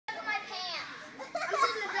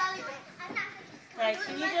guys.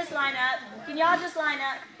 Can you just line up? Can y'all just line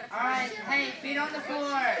up? Alright, hey, feet on the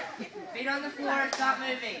floor. Feet on the floor, stop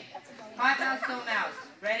moving. 5 mouse, still mouse.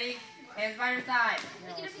 Ready? Hands by your side.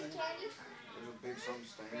 We get a piece of candy? There's a big something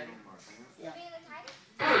staying on my hand. Yeah. Being the tightest?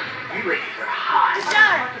 You ready for hot?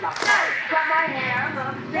 Sharp! Got my hands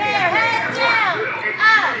up. There, hands down!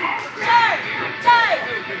 Up! Sharp! Tight!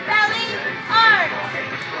 Belly! Arms!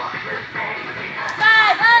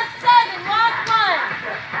 5, up, 7, walk 1.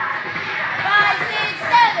 5, 6,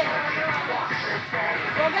 7.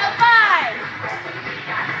 We'll go 5.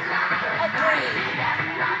 A 3.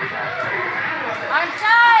 Arms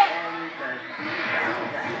tight!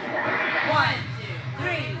 1, 2,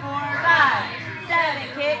 3, 4, 5. 7,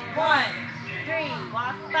 kick 1. 3,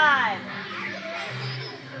 walk 5.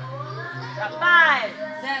 5,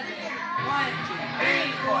 7, 1, 2,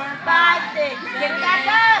 3, 4, 5, 6. Get it back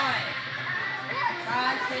up.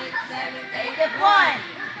 5, 6, 7, 8, Get 1.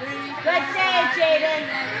 3, Good save, Jaylen.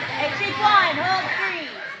 8, 6, 1. Hold 3.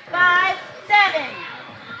 5, 7.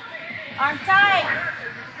 Arms tight.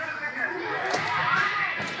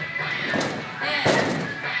 10.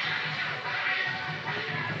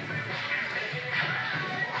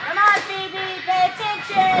 Come on, Phoebe. Pay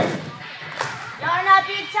attention. Y'all are not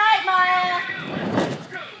being tight, Maya.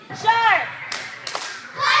 Sharp.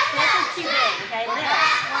 This is too big, okay? Lift.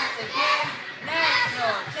 Once again,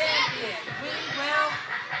 national champion. We will.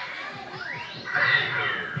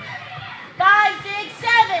 5, 6,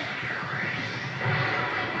 7.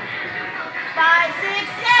 5, 6,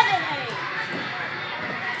 7, 8.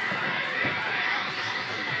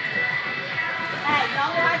 Hey,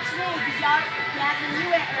 y'all watch me, because y'all, Jasmine, you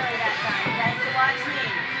went early that time, okay? So watch me.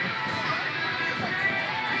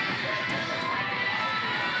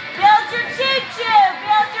 Build your choo-choo!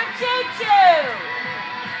 Build your choo-choo!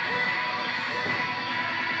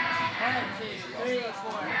 1, 2, 3,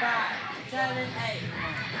 4, 5, 7, 8.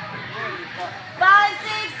 5,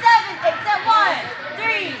 6, 7, 8. So 1,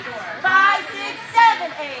 3, 5, 6, 7,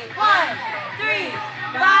 8. 1, 3,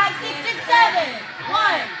 5, 6, and 7.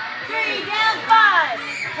 1, 3, down 5.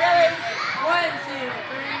 Really? 1, 2,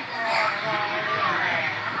 3,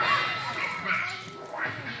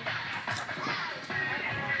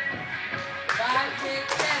 5, 6,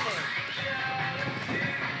 7.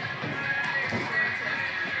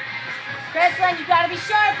 Kreslin, you gotta be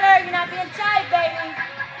sharper. You're not being tight, baby.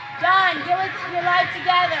 Don, get with your life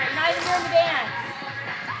together. You're not even doing the dance.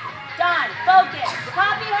 Don, focus.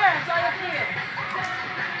 Copy her. That's all you have to do.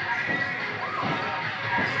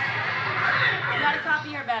 You gotta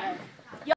copy her better.